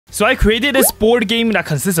So I created this board game that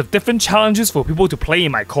consists of different challenges for people to play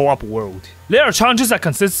in my co-op world. There are challenges that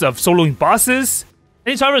consist of soloing bosses,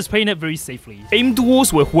 and each other is playing it very safely. Aim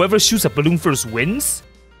duels where whoever shoots a balloon first wins.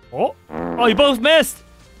 Oh, you both missed!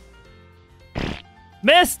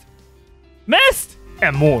 Missed! Missed!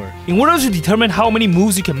 And more. In order to determine how many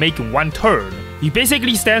moves you can make in one turn, you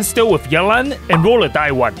basically stand still with Yelan and roll a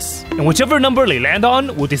die once. And whichever number they land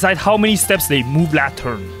on will decide how many steps they move that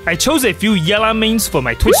turn. I chose a few Yelan mains for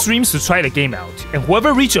my Twitch streams to try the game out. And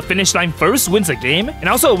whoever reaches the finish line first wins the game, and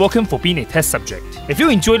also a welcome for being a test subject. If you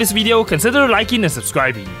enjoyed this video, consider liking and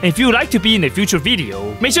subscribing. And if you would like to be in a future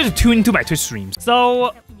video, make sure to tune into my Twitch streams.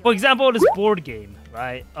 So, for example, this board game,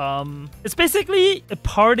 right? It's basically a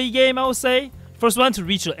party game, I would say. First one to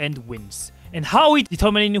reach the end wins. And how we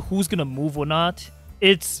determine who's gonna move or not,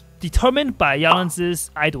 it's determined by Yelan's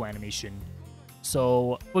idle animation.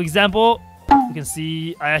 So, for example, you can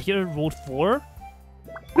see I here rolled 4.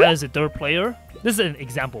 That is a third player. This is an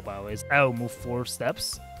example, by the way. I will move 4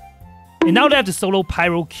 steps. And now they have to solo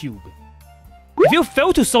Pyro Cube. If you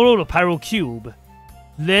fail to solo the Pyro Cube,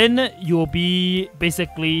 then you'll be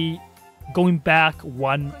basically going back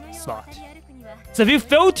 1 slot. So if you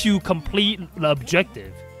fail to complete the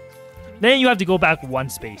objective, then you have to go back 1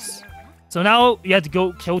 space. So now you have to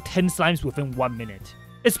go kill 10 slimes within 1 minute.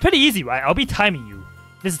 It's pretty easy, right? I'll be timing you.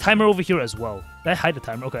 There's a timer over here as well. Did I hide the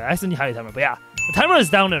timer? Okay, I accidentally hide the timer. But yeah, the timer is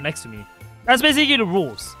down there next to me. That's basically the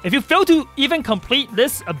rules. If you fail to even complete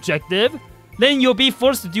this objective, then you'll be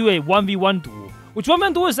forced to do a 1v1 duel. Which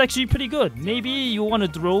 1v1 duel is actually pretty good. Maybe you want to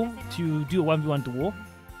throw to do a 1v1 duel.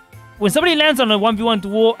 When somebody lands on a 1v1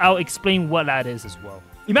 duel, I'll explain what that is as well.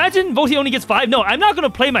 Imagine Voltyea only gets 5. No, I'm not going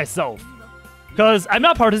to play myself. Because I'm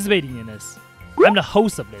not participating in this. I'm the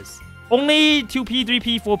host of this. Only 2P,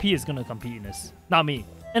 3P, 4P is going to compete in this. Not me.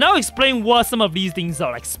 And I'll explain what some of these things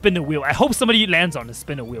are, like spin the wheel. I hope somebody lands on the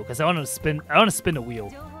spin the wheel, because I want to spin the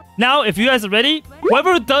wheel. Now, if you guys are ready,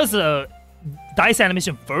 whoever does a dice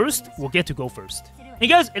animation first will get to go first. And you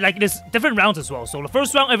guys, like, there's different rounds as well. So the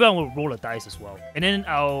first round, everyone will roll a dice as well. And then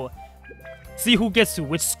I'll see who gets to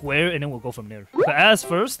which square, and then we'll go from there. Okay, as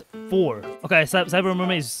first, 4. Okay, Cyber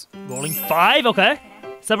Mermaid is rolling 5. Okay,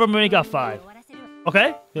 Cyber Mermaid got 5.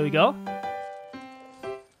 Okay, here we go.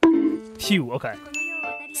 2. Okay.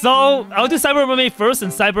 So I'll do Cyber Mermaid first,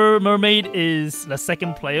 and Cyber Mermaid is the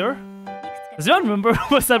second player. Does anyone remember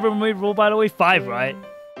what Cyber Mermaid rolled, by the way? 5, right?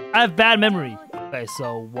 I have bad memory. Okay,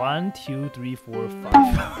 so 1, 2, 3, 4,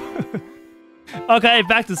 5. Okay,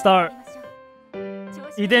 back to start.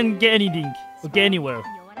 You didn't get anything or get anywhere.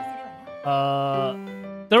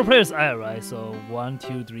 Third player is Aya, right? So 1,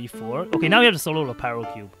 2, 3, 4. Okay, now you have to solo the Pyro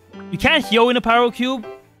Cube. You can't heal in the Pyro Cube,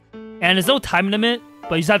 and there's no time limit,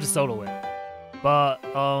 but you just have to solo it. But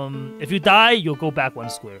if you die, you'll go back 1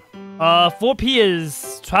 square. 4P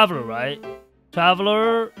is Traveler, right?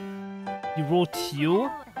 Traveler, you roll 2.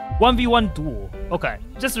 1v1 duel. Okay,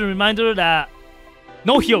 just a reminder that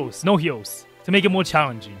no heals to make it more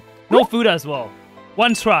challenging. No food as well.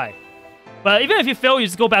 1 try. But even if you fail, you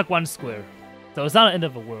just go back 1 square. So it's not the end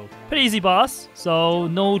of the world. Pretty easy boss, so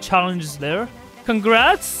no challenges there.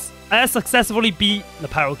 Congrats! I successfully beat the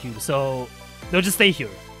Pyro Cube, so they'll just stay here.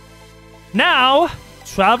 Now,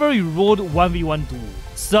 Traveler, you rolled 1v1 duel.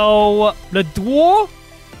 So the duel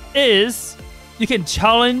is you can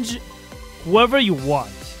challenge whoever you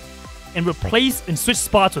want and replace and switch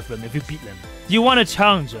spots with them if you beat them. You want to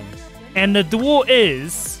challenge them. And the duel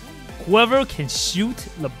is whoever can shoot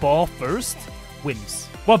the ball first wins.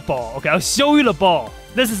 What ball? Okay, I'll show you the ball.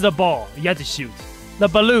 This is the ball you have to shoot. The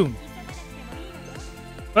balloon.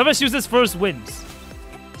 Whoever shoots this first wins.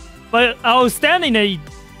 But I'll stand in a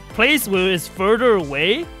place where it's further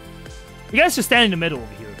away. You guys should stand in the middle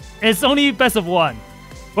over here. And it's only best of 1.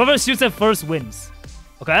 Whoever shoots it first wins.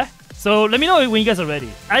 Okay? So let me know when you guys are ready.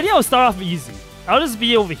 I think I'll start off easy. I'll just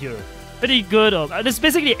be over here. Pretty good. This is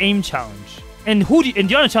basically an aim challenge. And do you want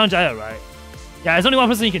to challenge Aya, right? Yeah, there's only 1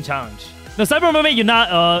 person you can challenge. No, Cyber Mermaid, you're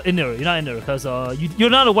not in there. You're not in there because you're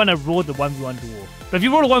not the one that rolled the 1v1 duel. But if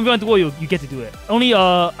you roll the 1v1 duel, you get to do it. Only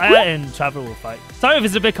Aya and Traveler will fight. Sorry if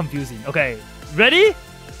it's a bit confusing. Okay, ready?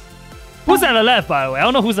 Who's at the left, by the way? I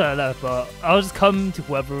don't know who's at the left, but I'll just come to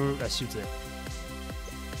whoever that shoots it.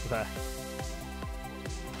 Okay.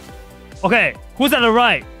 Okay, who's at the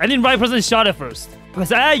right? I think right person shot it first.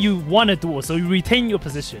 Because you won a duel, so you retain your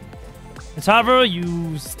position. And Traveler,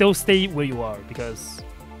 you still stay where you are because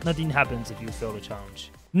nothing happens if you fail the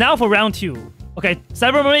challenge. Now for round 2. Okay,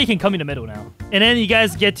 Cyber Mermaid can come in the middle now. And then you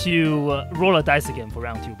guys get to roll a dice again for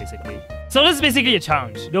round 2, basically. So this is basically a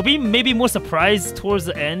challenge. There'll be maybe more surprise towards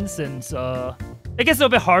the end since it gets a little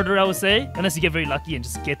bit harder, I would say. Unless you get very lucky and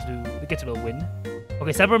just get to the win.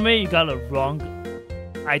 Okay, Cyber Mermaid, you got a wrong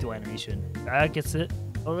idle animation. That gets it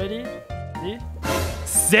already. See?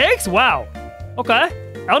 6? Wow. Okay.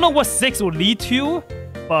 I don't know what 6 will lead to,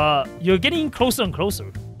 but you're getting closer and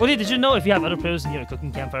closer. Okay, did you know if you have other players near a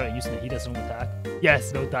cooking campfire and using the heat as an attack?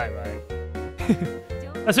 Yes, they'll die, right?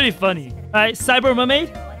 That's really funny. Alright, Cyber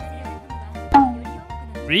Mermaid.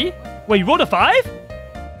 3? Wait, you rolled a 5?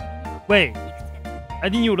 Wait. I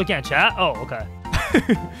think you were looking at chat? Oh, okay.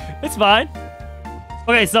 It's fine.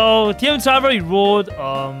 Okay, so TM Traveler, you rolled 5,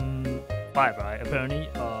 right? Apparently.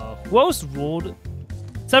 Who else rolled?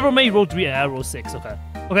 Cyber Mermaid rolled 3 and I rolled 6. Okay.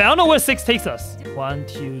 Okay, I don't know where 6 takes us. 1,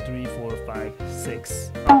 2, 3, 4, 5,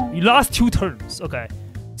 6. You lost 2 turns. Okay.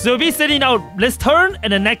 So you'll be sitting out this turn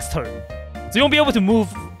and the next turn. So you won't be able to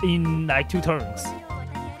move in like 2 turns.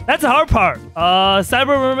 That's the hard part.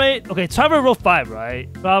 Cyber Mermaid. Okay, Traveler rolled 5,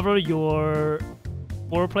 right? Traveler, you're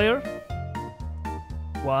 4 player.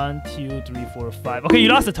 1, 2, 3, 4, 5. Okay, you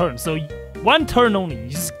lost a turn. So 1 turn only. You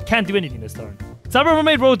just can't do anything this turn. Cyber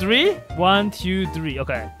Mermaid rolled 3. 1, 2, 3.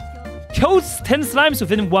 Okay. Kills 10 slimes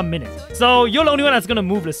within 1 minute. So you're the only one that's gonna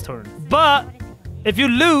move this turn. But if you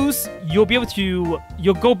lose, you'll be able to...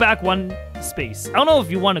 You'll go back 1 space. I don't know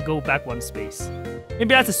if you want to go back 1 space. Maybe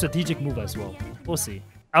that's a strategic move as well. We'll see.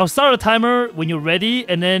 I'll start a timer when you're ready,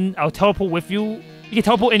 and then I'll teleport with you. You can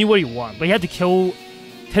teleport anywhere you want, but you have to kill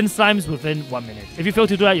 10 slimes within 1 minute. If you fail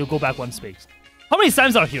to do that, you'll go back 1 space. How many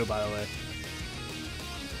slimes are here, by the way?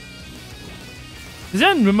 Does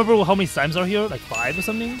anyone remember how many slimes are here? Like 5 or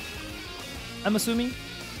something? I'm assuming.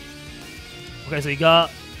 Okay, so you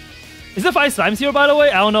got... Is there 5 slimes here, by the way?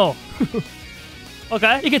 I don't know.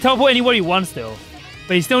 Okay, you can teleport anywhere you want still.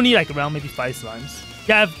 But you still need like around maybe 5 slimes.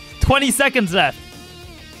 You have 20 seconds left.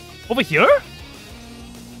 Over here?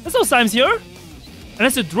 There's no slimes here.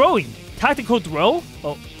 Unless you're throwing. Tactical throw?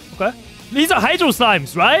 Oh, okay. These are hydro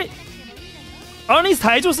slimes, right? Aren't these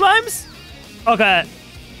hydro slimes? Okay.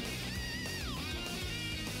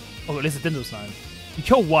 Okay, this is Dendo slime. You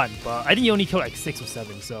killed 1, but I think you only killed like 6 or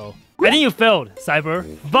 7, so... I think you failed, Cyber.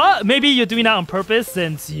 But maybe you're doing that on purpose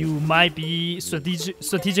since you might be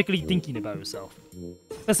strategically thinking about yourself.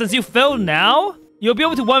 But since you failed now, you'll be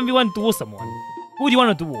able to 1v1 duel someone. Who do you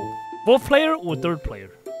want to duel? 4th player or 3rd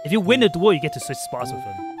player? If you win the duel, you get to switch spots with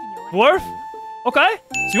him. 4th? Okay.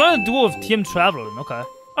 So you want to duel with TM Traveler, okay.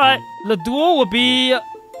 Alright, the duel will be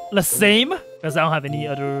the same, because I don't have any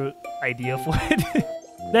other idea for it.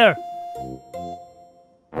 There.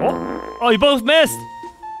 Oh, you both missed.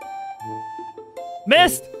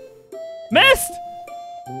 Missed. Missed.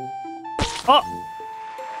 Oh.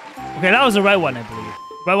 Okay, that was the right one, I believe.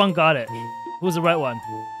 Right one got it. Who was the right one?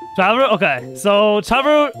 Traveler? Okay, so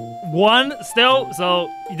Traveler won still, so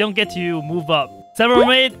you don't get to move up. Cyber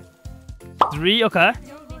Mermaid 3, okay.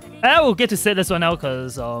 I will get to sit this one out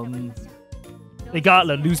because they got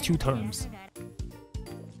to lose 2 turns.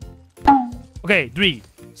 Okay, 3.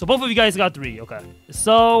 So both of you guys got 3, okay.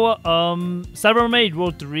 So Cyber Mermaid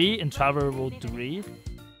rolled 3 and Traveler rolled 3.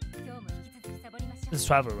 This is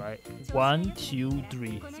Traveler, right? 1, 2,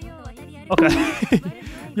 3. Okay.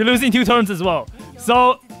 You're losing 2 turns as well.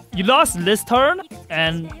 So you lost this turn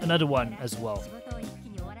and another one as well.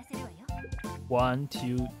 1,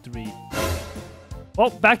 2, 3. Oh,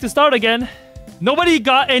 back to start again. Nobody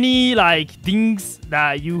got any like things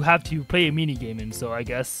that you have to play a mini game in, so I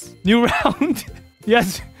guess new round.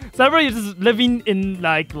 Yes, Cyber is just living in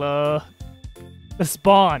like the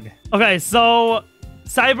spawn. Okay, so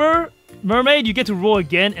Cyber Mermaid, you get to roll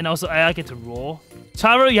again, and also I get to roll.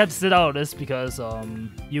 Traveler, you have to sit out of this because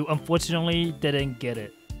you unfortunately didn't get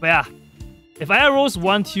it. But yeah, if I rolls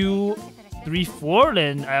 1, 2, 3, 4,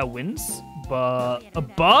 then I wins. But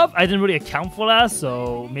above, I didn't really account for that,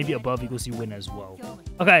 so maybe above equals you win as well.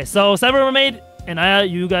 Okay, so Cyber Mermaid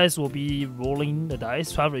and you guys will be rolling the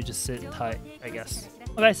dice. Traveler, you just sit tight, I guess.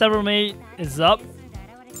 Okay, Cyber Mermaid is up.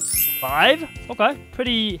 5. Okay,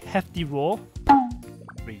 pretty hefty roll.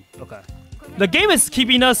 3. Okay. The game is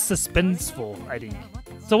keeping us suspenseful, I think.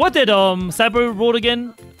 So what did Cyber roll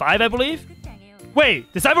again? 5, I believe.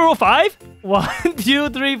 Wait, did Cyber roll 5? 1, 2,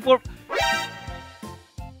 3, 4.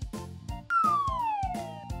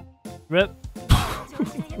 Rip.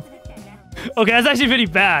 Okay, that's actually pretty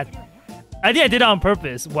bad. I think I did it on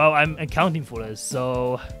purpose while I'm accounting for this.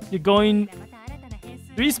 So you're going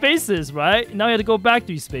 3 spaces, right? Now you have to go back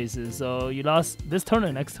 3 spaces. So you lost this turn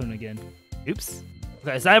and next turn again. Oops.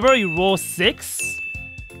 Okay, Cyber, you roll 6.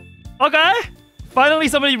 Okay. Finally,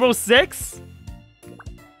 somebody rolled 6.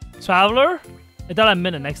 Traveler. I thought I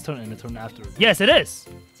meant the next turn and the turn after. Yes, it is.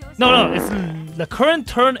 No, it's the current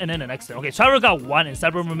turn and then the next turn. Okay, Traveler got 1 and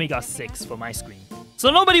Cyber Mermaid got 6 for my screen. So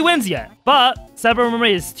nobody wins yet. But Cyber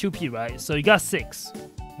Mermaid is 2P, right? So you got 6.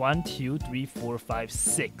 1, 2, 3, 4, 5,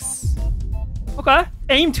 6. Okay.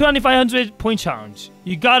 Aim 2,500 point challenge.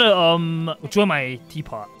 You gotta join my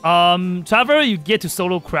teapot. Trevor, you get to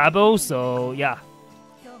solo Crabbo, so yeah.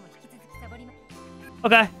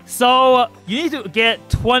 Okay, so you need to get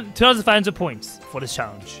 2,500 points for this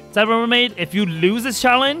challenge. Cyber Mermaid, if you lose this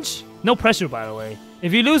challenge, no pressure by the way.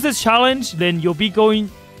 If you lose this challenge, then you'll be going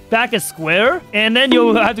back at square, and then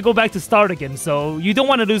you'll have to go back to start again. So you don't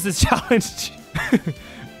want to lose this challenge.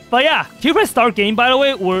 But yeah, can you press start game by the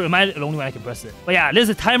way, or am I the only one I can press it? But yeah, there's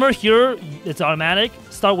a timer here. It's automatic.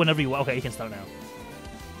 Start whenever you want. Okay, you can start now.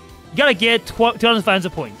 You gotta get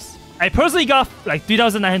 2,500 points. I personally got like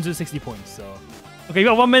 3,960 points, so. Okay, you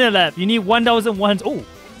got 1 minute left. You need 1,100. Oh,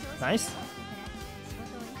 nice.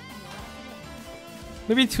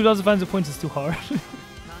 Maybe 2,500 points is too hard.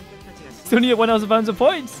 Still need 1,500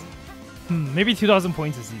 points. Maybe 2,000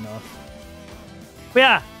 points is enough. But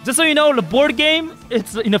yeah, just so you know, the board game,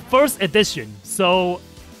 it's in the first edition. So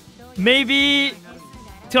maybe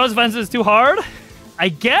 2,500 is too hard. I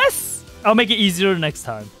guess I'll make it easier next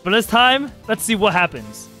time. But this time, let's see what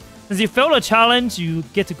happens. Since you fail a challenge, you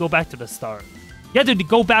get to go back to the start. You have to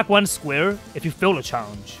go back 1 square if you fail a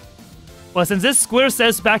challenge. But since this square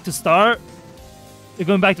says back to start, you're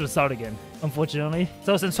going back to the start again, unfortunately.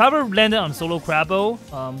 So since Trevor landed on solo Crabbo,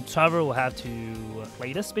 Trevor will have to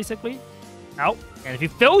play this basically out. And if you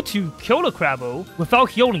fail to kill the Crabbo without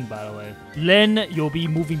healing, by the way, then you'll be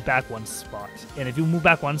moving back 1 spot. And if you move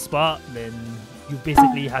back 1 spot, then you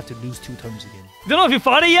basically have to lose 2 turns again. Don't know if you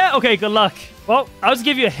fought it yet? Okay, good luck. Well, I'll just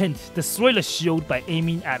give you a hint. Destroy the shield by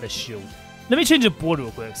aiming at the shield. Let me change the board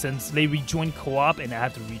real quick since they rejoined co-op and I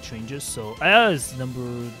have to rechange it. So Aya is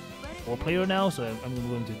number 4 player now, so I'm going to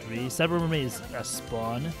move him to 3. Cyber Mermaid is a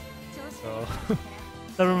spawn. So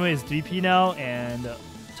Cyber Mermaid is 3P now, and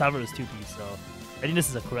Trevor is 2P, so I think this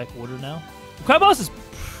is the correct order now. The crab boss is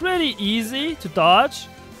pretty easy to dodge.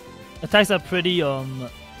 Attacks are pretty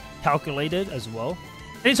calculated as well.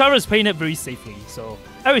 I think Trevor is playing it very safely, so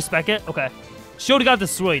I respect it. Okay. Shield got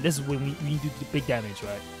destroyed. This is when we need to do the big damage,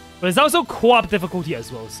 right? But it's also co-op difficulty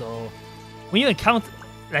as well, so when you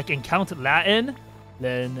encounter Latin,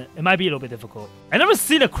 then it might be a little bit difficult. I never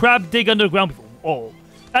seen a crab dig underground before. Oh,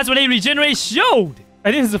 that's when they regenerate shield!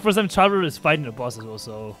 I think this is the first time Trevor is fighting the boss as well,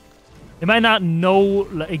 so they might not know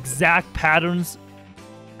the exact patterns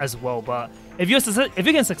as well, but if you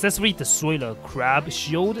can successfully destroy the crab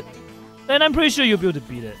shield, then I'm pretty sure you'll be able to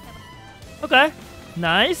beat it. Okay,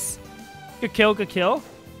 nice. Good kill, good kill.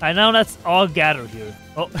 Alright, now that's all gathered here.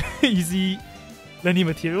 Oh, easy learning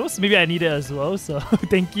materials. Maybe I need it as well, so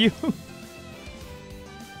thank you.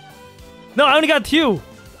 No, I only got 2.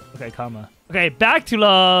 Okay, karma. Okay, back to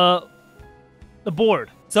the board.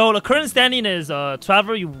 So the current standing is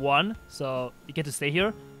Trevor, you won, so you get to stay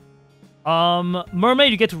here.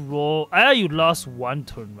 Mermaid, you get to roll. You lost 1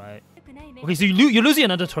 turn, right? Okay, so you're losing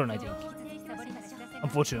another turn, I think.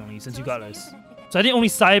 Unfortunately, since you got this. So I think only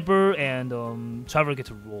Cyber and Trevor get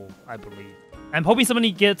to roll, I believe. I'm hoping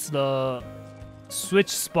somebody gets the switch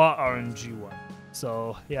spot RNG one.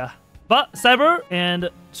 So yeah. But Cyber and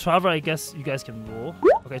Trevor, I guess you guys can roll.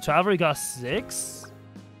 Okay, Trevor, you got 6.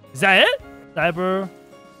 Is that it? Cyber,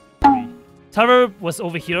 3. Trevor was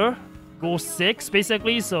over here. Roll 6,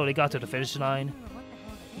 basically, so they got to the finish line.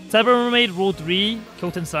 Cyber Mermaid rolled 3,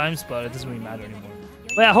 killed 10 times, but it doesn't really matter anymore.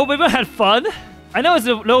 But yeah, I hope everyone had fun. I know it's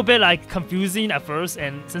a little bit like confusing at first,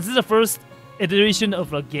 and since this is the first iteration of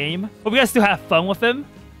the game, hope you guys still have fun with him.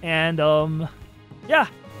 And yeah.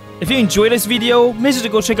 If you enjoyed this video, make sure to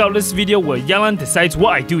go check out this video where Yelan decides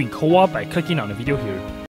what I do in co-op by clicking on the video here.